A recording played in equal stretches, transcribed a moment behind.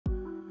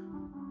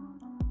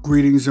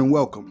Greetings and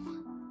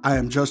welcome. I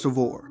am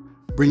JustaVOR,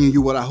 bringing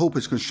you what I hope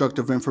is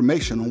constructive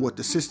information on what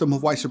the system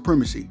of white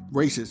supremacy,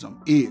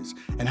 racism, is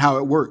and how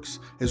it works,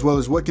 as well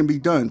as what can be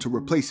done to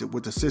replace it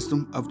with a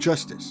system of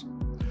justice.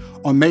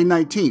 On May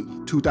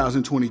 19,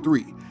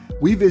 2023,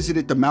 we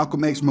visited the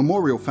Malcolm X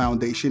Memorial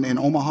Foundation in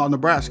Omaha,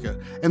 Nebraska,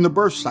 and the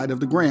birth site of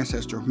the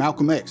grandancestor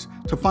Malcolm X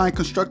to find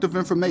constructive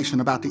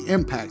information about the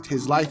impact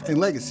his life and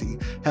legacy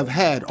have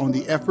had on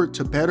the effort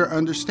to better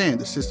understand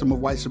the system of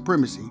white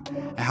supremacy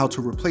and how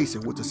to replace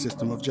it with a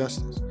system of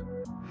justice.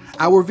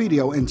 Our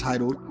video,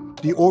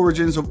 entitled The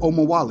Origins of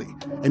Omaha,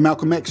 a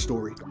Malcolm X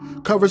Story,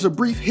 covers a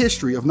brief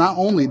history of not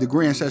only the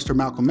grandancestor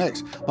Malcolm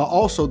X, but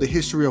also the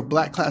history of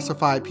black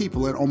classified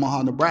people in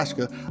Omaha,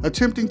 Nebraska,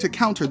 attempting to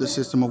counter the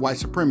system of white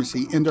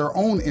supremacy in their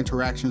own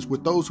interactions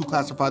with those who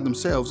classify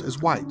themselves as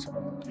white.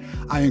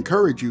 I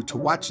encourage you to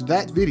watch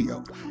that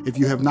video if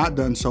you have not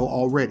done so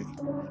already.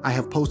 I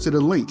have posted a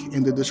link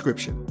in the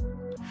description.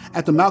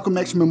 At the Malcolm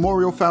X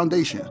Memorial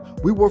Foundation,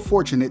 we were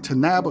fortunate to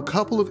nab a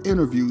couple of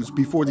interviews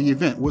before the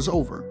event was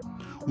over.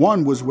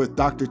 One was with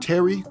Dr.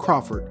 Terri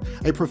Crawford,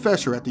 a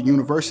professor at the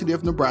University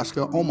of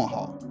Nebraska,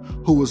 Omaha,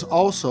 who was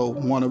also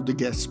one of the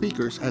guest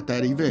speakers at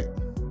that event.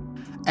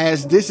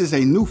 As this is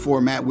a new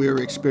format we are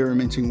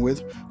experimenting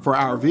with for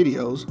our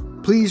videos,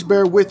 please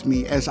bear with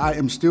me as I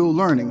am still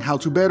learning how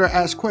to better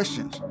ask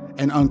questions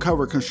and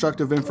uncover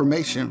constructive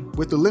information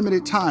with the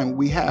limited time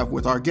we have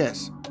with our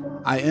guests.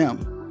 I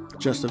am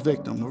just a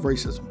victim of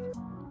racism.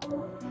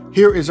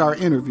 Here is our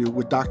interview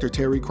with Dr.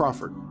 Terri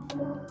Crawford.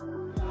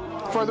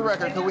 For the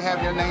record, could we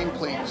have your name,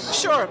 please?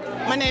 Sure.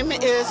 My name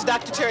is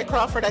Dr. Terri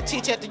Crawford. I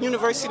teach at the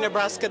University of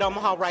Nebraska at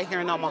Omaha, right here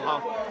in Omaha.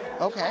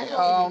 Okay.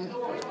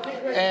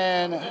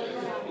 And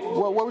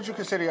what would you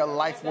consider your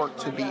life work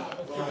to be?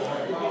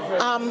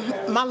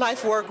 My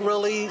life work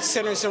really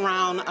centers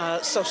around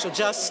social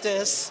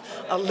justice,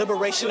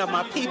 liberation of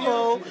my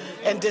people,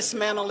 and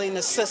dismantling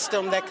the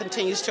system that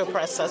continues to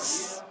oppress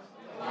us.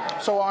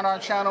 So on our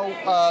channel,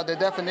 the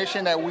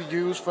definition that we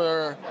use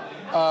for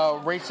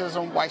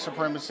racism, white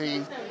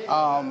supremacy,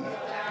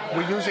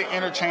 we use it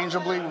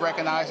interchangeably. We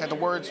recognize that the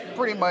words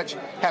pretty much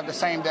have the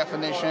same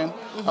definition.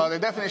 The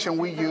definition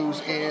we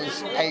use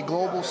is a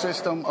global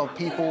system of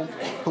people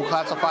who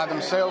classify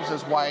themselves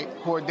as white,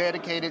 who are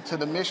dedicated to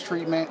the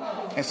mistreatment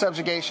and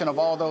subjugation of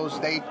all those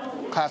they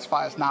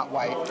classify as not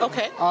white.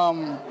 Okay.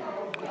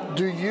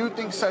 Do you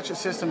think such a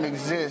system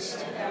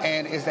exists,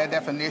 and is that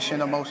definition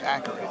the most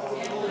accurate?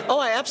 Oh,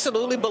 I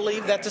absolutely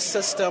believe that the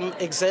system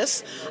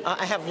exists.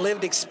 I have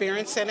lived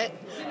experience in it,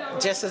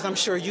 just as I'm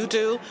sure you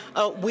do.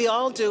 We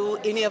all do.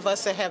 Any of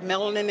us that have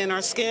melanin in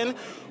our skin,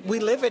 we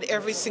live it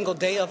every single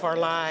day of our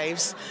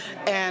lives,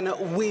 and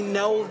we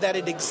know that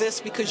it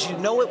exists because you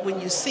know it when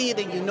you see it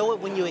and you know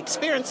it when you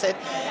experience it.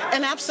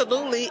 And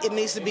absolutely, it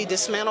needs to be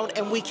dismantled,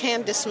 and we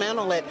can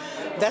dismantle it.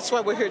 That's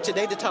why we're here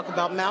today to talk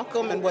about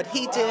Malcolm and what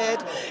he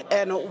did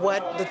and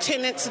what the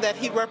tenets that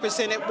he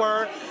represented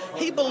were.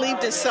 He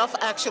believed in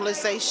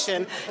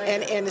self-actualization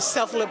and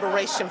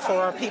self-liberation for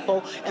our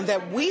people, and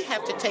that we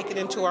have to take it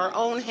into our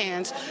own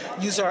hands,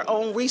 use our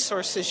own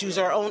resources, use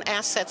our own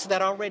assets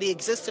that already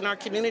exist in our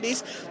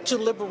communities to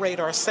liberate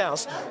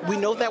ourselves. We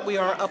know that we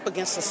are up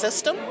against the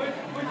system,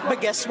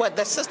 but guess what?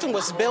 That system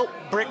was built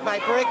brick by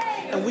brick,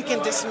 and we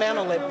can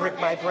dismantle it brick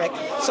by brick.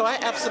 So I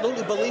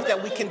absolutely believe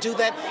that we can do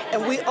that,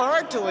 and we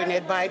are doing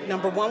it by,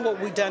 number one, what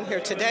we've done here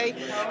today,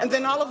 and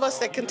then all of us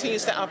that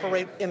continues to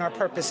operate in our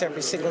purpose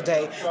every single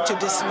day to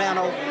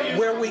dismantle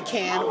where we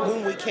can,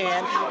 when we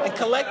can, and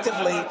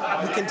collectively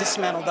we can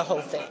dismantle the whole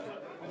thing.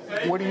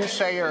 What do you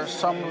say are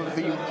some of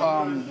the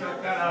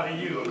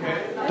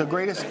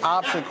greatest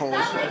obstacles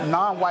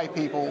non-white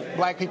people,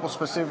 black people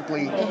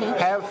specifically,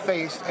 have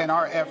faced in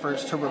our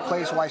efforts to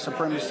replace white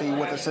supremacy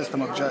with a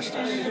system of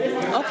justice?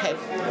 Okay.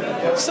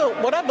 So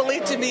what I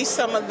believe to be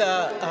some of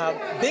the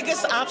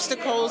biggest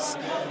obstacles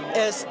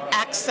is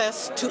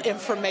access to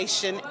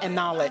information and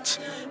knowledge.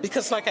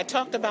 Because like I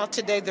talked about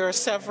today, there are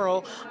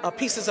several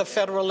pieces of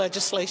federal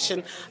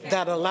legislation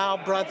that allow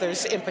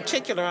brothers, in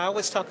particular, I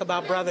always talk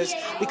about brothers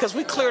because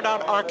we cleared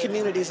out our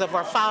communities of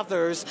our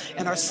fathers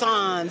and our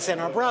sons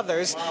and our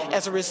brothers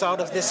as a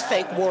result of this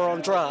fake war on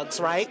drugs,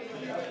 right?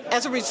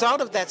 As a result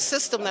of that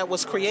system that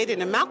was created,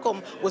 and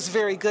Malcolm was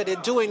very good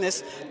at doing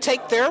this,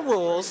 take their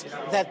rules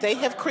that they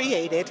have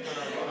created,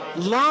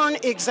 learn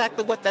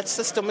exactly what that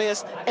system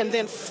is, and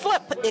then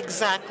flip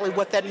exactly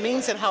what that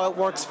means and how it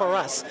works for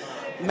us.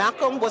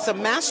 Malcolm was a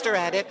master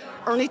at it.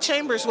 Ernie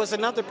Chambers was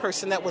another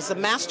person that was a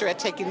master at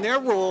taking their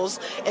rules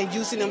and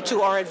using them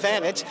to our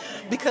advantage,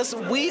 because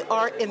we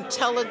are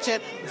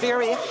intelligent,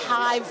 very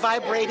high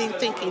vibrating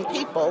thinking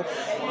people.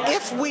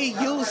 If we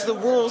use the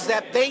rules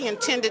that they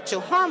intended to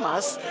harm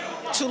us,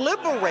 to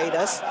liberate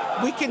us,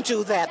 we can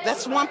do that.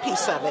 That's one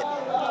piece of it.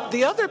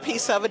 The other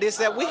piece of it is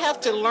that we have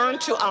to learn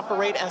to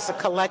operate as a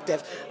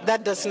collective.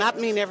 That does not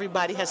mean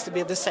everybody has to be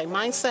of the same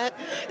mindset.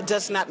 It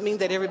does not mean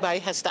that everybody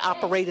has to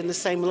operate in the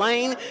same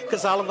lane,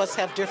 because all of us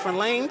have different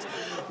lanes.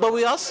 But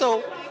we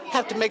also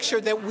have to make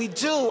sure that we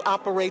do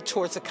operate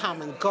towards a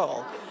common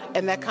goal,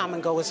 and that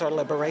common goal is our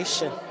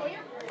liberation.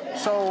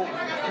 So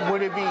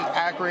would it be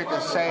accurate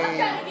to say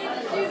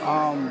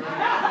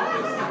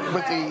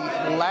with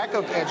the lack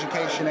of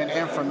education and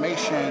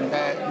information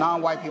that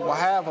non-white people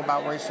have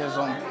about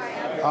racism,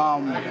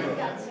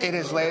 it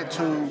has led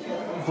to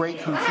great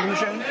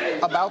confusion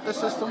about the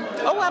system?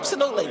 Oh,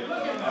 absolutely.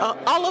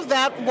 All of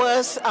that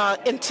was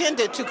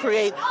intended to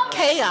create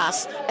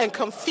chaos and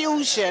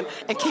confusion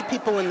and keep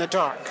people in the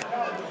dark.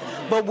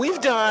 But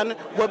we've done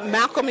what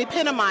Malcolm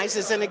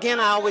epitomizes, and again,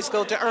 I always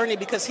go to Ernie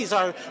because he's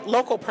our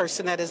local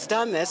person that has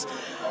done this.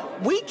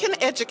 We can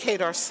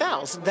educate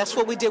ourselves. That's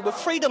what we did with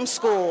Freedom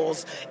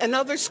Schools and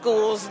other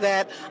schools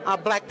that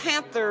Black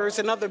Panthers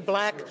and other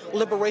Black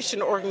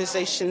liberation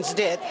organizations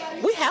did.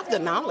 We have the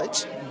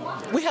knowledge.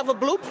 We have a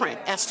blueprint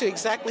as to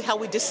exactly how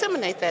we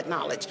disseminate that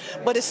knowledge,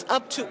 but it's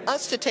up to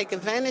us to take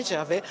advantage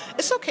of it.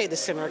 It's okay to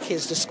send our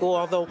kids to school,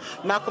 although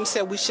Malcolm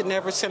said we should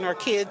never send our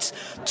kids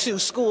to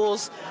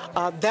schools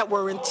that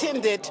were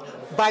intended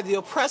by the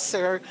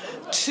oppressor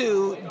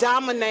to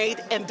dominate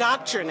and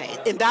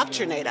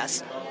indoctrinate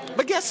us.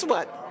 But guess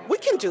what? We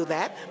can do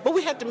that, but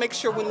we have to make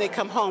sure when they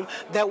come home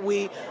that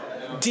we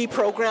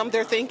deprogram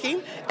their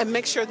thinking and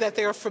make sure that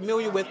they are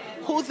familiar with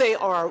who they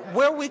are,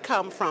 where we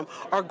come from,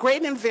 our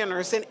great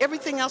inventors, and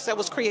everything else that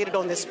was created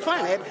on this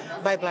planet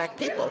by Black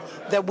people,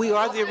 that we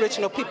are the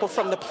original people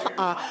from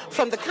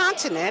the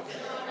continent.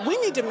 We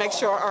need to make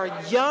sure our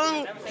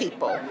young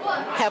people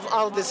have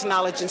all of this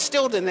knowledge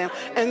instilled in them,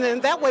 and then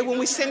that way when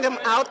we send them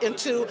out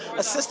into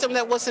a system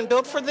that wasn't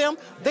built for them,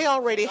 they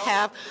already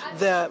have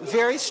the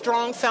very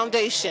strong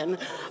foundation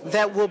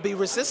that will be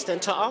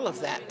resistant to all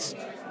of that.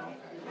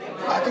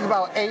 I think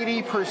about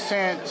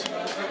 80%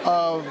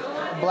 of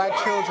Black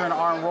children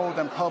are enrolled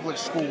in public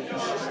schools.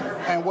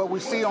 And what we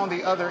see on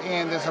the other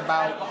end is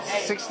about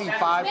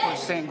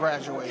 65%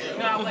 graduated.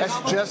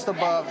 That's just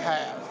above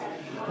half.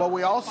 But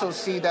we also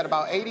see that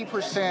about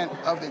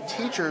 80% of the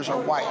teachers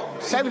are white,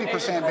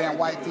 70% being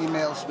white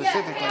females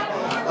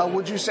specifically.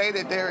 Would you say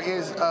that there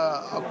is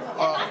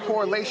a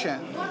correlation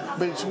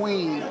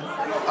between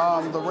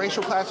the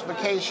racial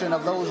classification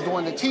of those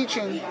doing the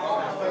teaching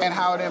and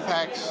how it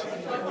impacts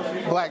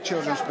Black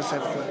children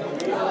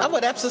specifically? I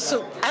would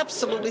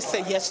absolutely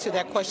say yes to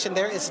that question.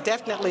 There is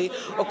definitely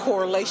a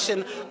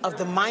correlation of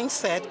the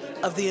mindset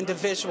of the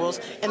individuals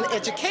and the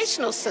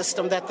educational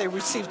system that they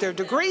receive their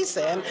degrees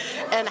in,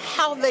 and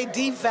how they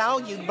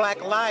devalue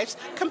Black lives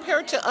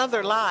compared to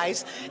other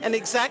lives, and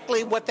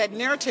exactly what that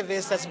narrative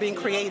is that's being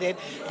created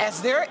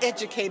as they're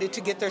educated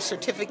to get their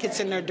certificates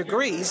and their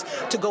degrees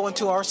to go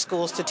into our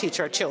schools to teach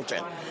our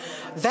children.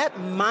 That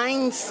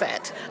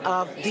mindset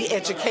of the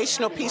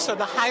educational piece or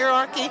the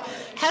hierarchy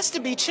has to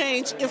be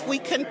changed if we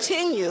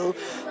continue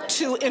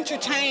to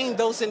entertain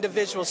those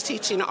individuals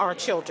teaching our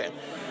children.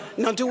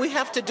 Now, do we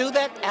have to do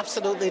that?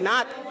 Absolutely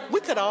not. We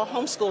could all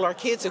homeschool our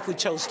kids if we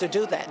chose to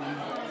do that.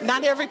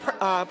 Not every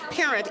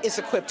parent is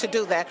equipped to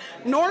do that,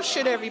 nor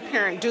should every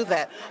parent do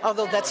that,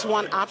 although that's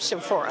one option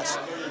for us.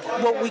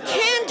 What we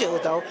can do,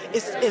 though,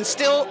 is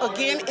instill,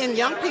 again, in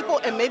young people,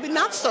 and maybe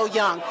not so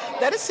young,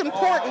 that it's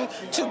important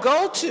to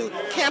go to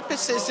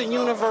campuses and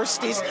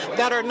universities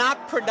that are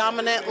not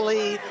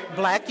predominantly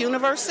Black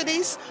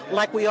universities,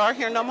 like we are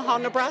here in Omaha,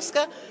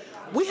 Nebraska.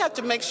 We have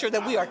to make sure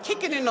that we are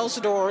kicking in those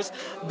doors,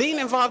 being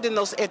involved in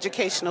those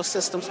educational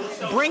systems,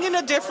 bringing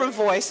a different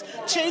voice,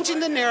 changing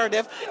the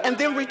narrative, and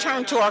then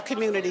return to our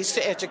communities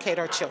to educate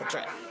our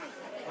children.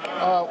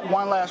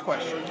 One last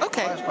question.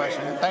 Okay. Last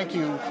question. Thank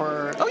you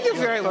for you're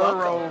very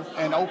thorough welcome.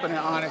 and open and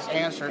honest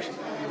answers.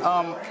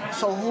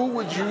 So who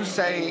would you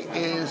say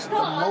is the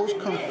most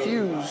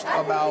confused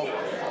about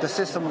the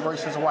system of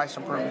racism, white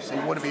supremacy?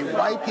 Would it be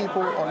white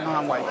people or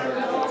non-white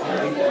people?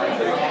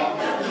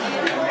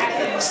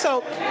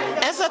 So,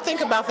 as I think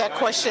about that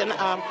question,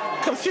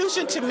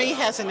 confusion to me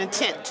has an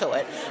intent to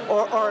it.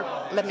 Or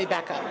let me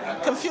back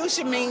up.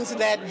 Confusion means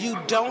that you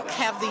don't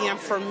have the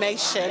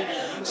information,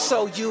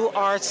 so you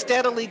are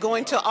steadily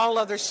going to all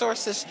other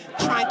sources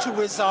trying to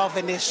resolve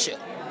an issue.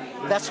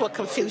 That's what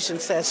confusion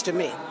says to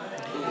me.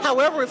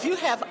 However, if you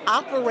have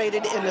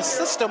operated in a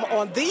system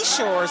on these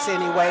shores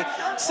anyway,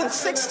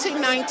 since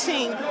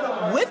 1619,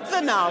 with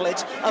the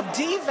knowledge of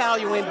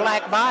devaluing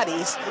Black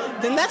bodies,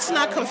 then that's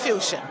not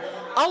confusion.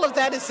 All of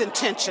that is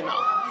intentional.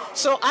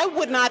 So I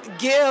would not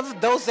give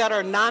those that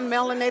are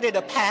non-melanated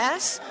a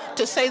pass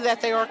to say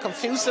that they are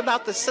confused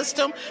about the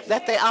system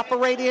that they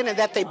operate in and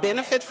that they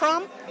benefit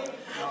from.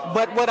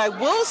 But what I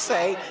will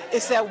say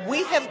is that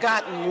we have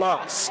gotten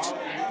lost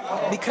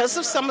because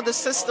of some of the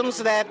systems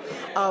that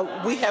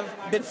we have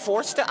been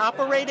forced to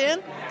operate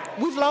in.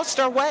 We've lost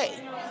our way.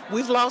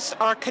 We've lost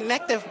our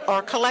collective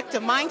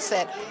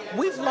mindset.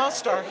 We've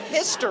lost our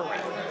history.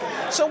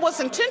 So it was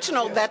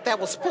intentional that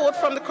was pulled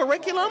from the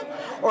curriculum,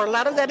 or a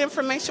lot of that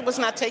information was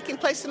not taking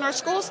place in our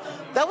schools.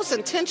 That was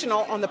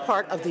intentional on the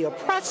part of the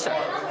oppressor.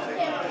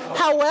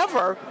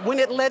 However, when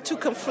it led to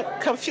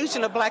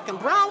confusion of Black and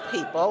brown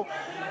people,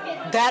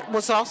 that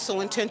was also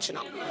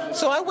intentional.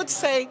 So I would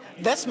say,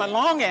 that's my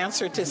long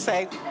answer to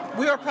say,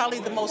 we are probably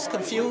the most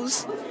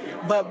confused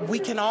but we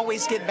can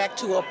always get back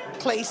to a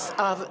place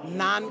of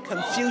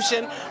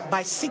non-confusion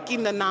by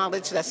seeking the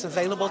knowledge that's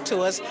available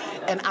to us.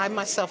 And I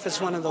myself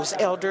is one of those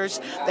elders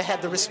that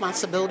had the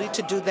responsibility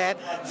to do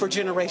that for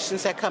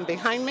generations that come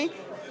behind me.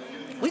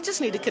 We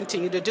just need to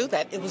continue to do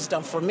that. It was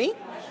done for me,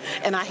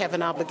 and I have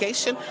an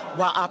obligation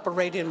while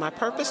operating in my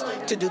purpose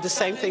to do the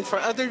same thing for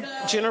other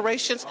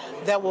generations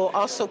that will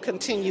also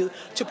continue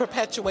to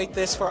perpetuate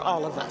this for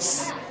all of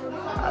us.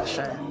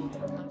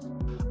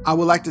 I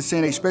would like to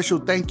send a special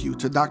thank you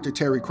to Dr.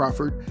 Terri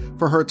Crawford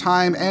for her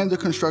time and the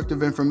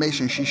constructive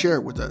information she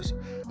shared with us,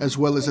 as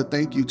well as a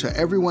thank you to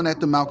everyone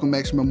at the Malcolm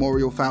X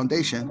Memorial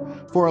Foundation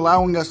for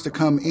allowing us to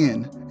come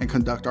in and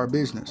conduct our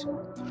business.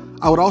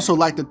 I would also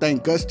like to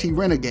thank Gus T.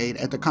 Renegade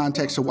at the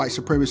Context of White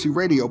Supremacy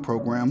radio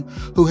program,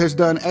 who has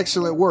done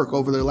excellent work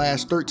over the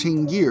last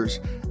 13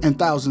 years and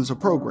thousands of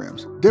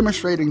programs,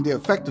 demonstrating the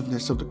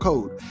effectiveness of the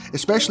code,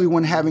 especially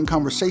when having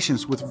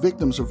conversations with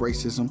victims of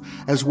racism,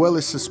 as well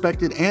as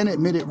suspected and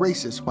admitted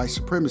racist white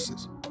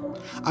supremacists.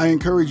 I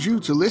encourage you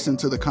to listen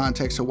to the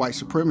Context of White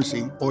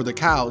Supremacy, or the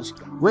COWS,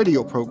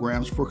 radio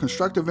programs for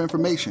constructive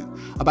information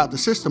about the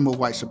system of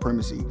white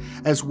supremacy,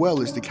 as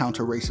well as the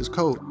counter-racist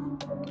code.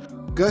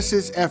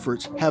 Gus's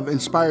efforts have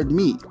inspired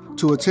me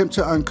to attempt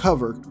to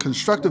uncover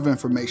constructive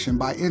information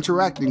by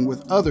interacting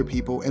with other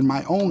people in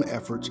my own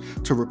efforts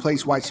to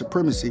replace white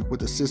supremacy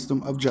with a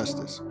system of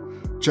justice.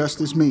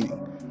 Justice meaning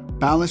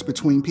balance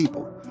between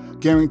people,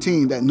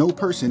 guaranteeing that no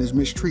person is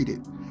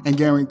mistreated, and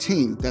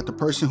guaranteeing that the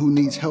person who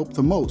needs help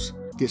the most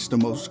gets the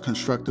most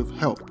constructive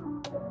help.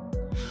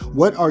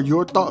 What are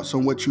your thoughts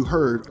on what you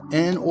heard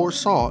and or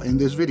saw in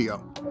this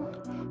video?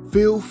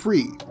 Feel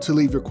free to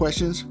leave your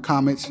questions,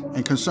 comments,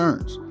 and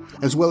concerns,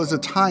 as well as a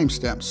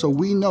timestamp so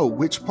we know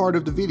which part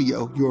of the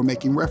video you are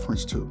making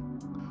reference to.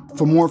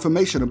 For more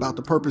information about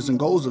the purpose and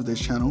goals of this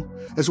channel,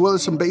 as well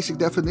as some basic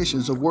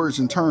definitions of words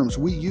and terms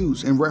we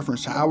use in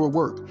reference to our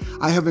work,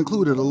 I have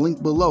included a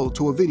link below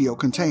to a video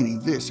containing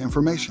this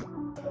information.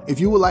 If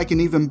you would like an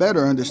even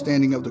better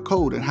understanding of the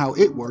code and how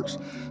it works,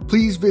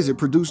 please visit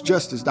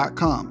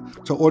ProduceJustice.com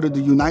to order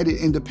the United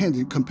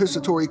Independent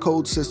Compensatory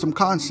Code System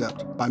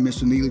Concept by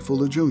Mr. Neely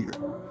Fuller Jr.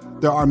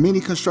 There are many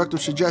constructive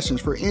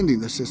suggestions for ending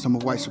the system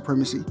of white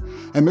supremacy,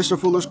 and Mr.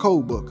 Fuller's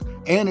code book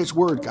and its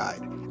word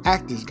guide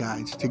act as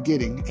guides to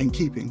getting and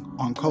keeping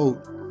on code.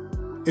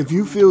 If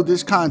you feel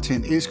this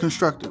content is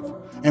constructive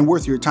and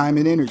worth your time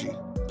and energy,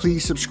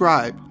 please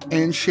subscribe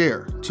and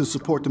share to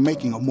support the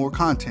making of more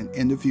content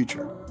in the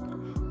future.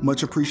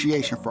 Much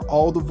appreciation for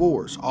all the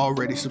VORs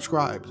already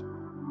subscribed.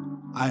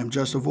 I am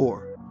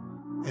JustaVOR,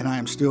 and I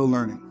am still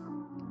learning.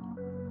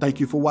 Thank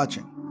you for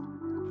watching.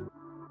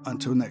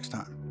 Until next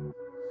time.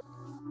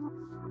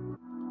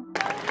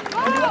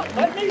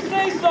 Let me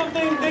say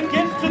something that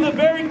gets to the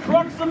very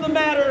crux of the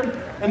matter,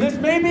 and this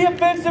may be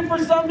offensive for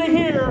some to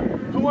hear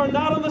who are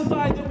not on the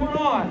side that we're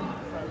on.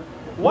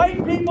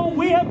 White people,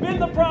 we have been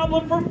the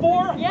problem for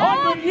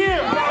 400 years.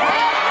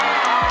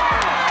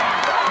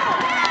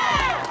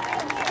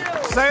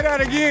 Say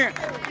that again.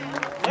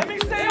 Let me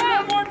say it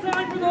one more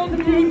time for those of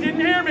you who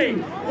didn't hear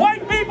me.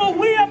 White people,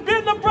 we have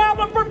been the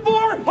problem for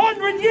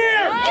 400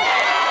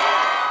 years.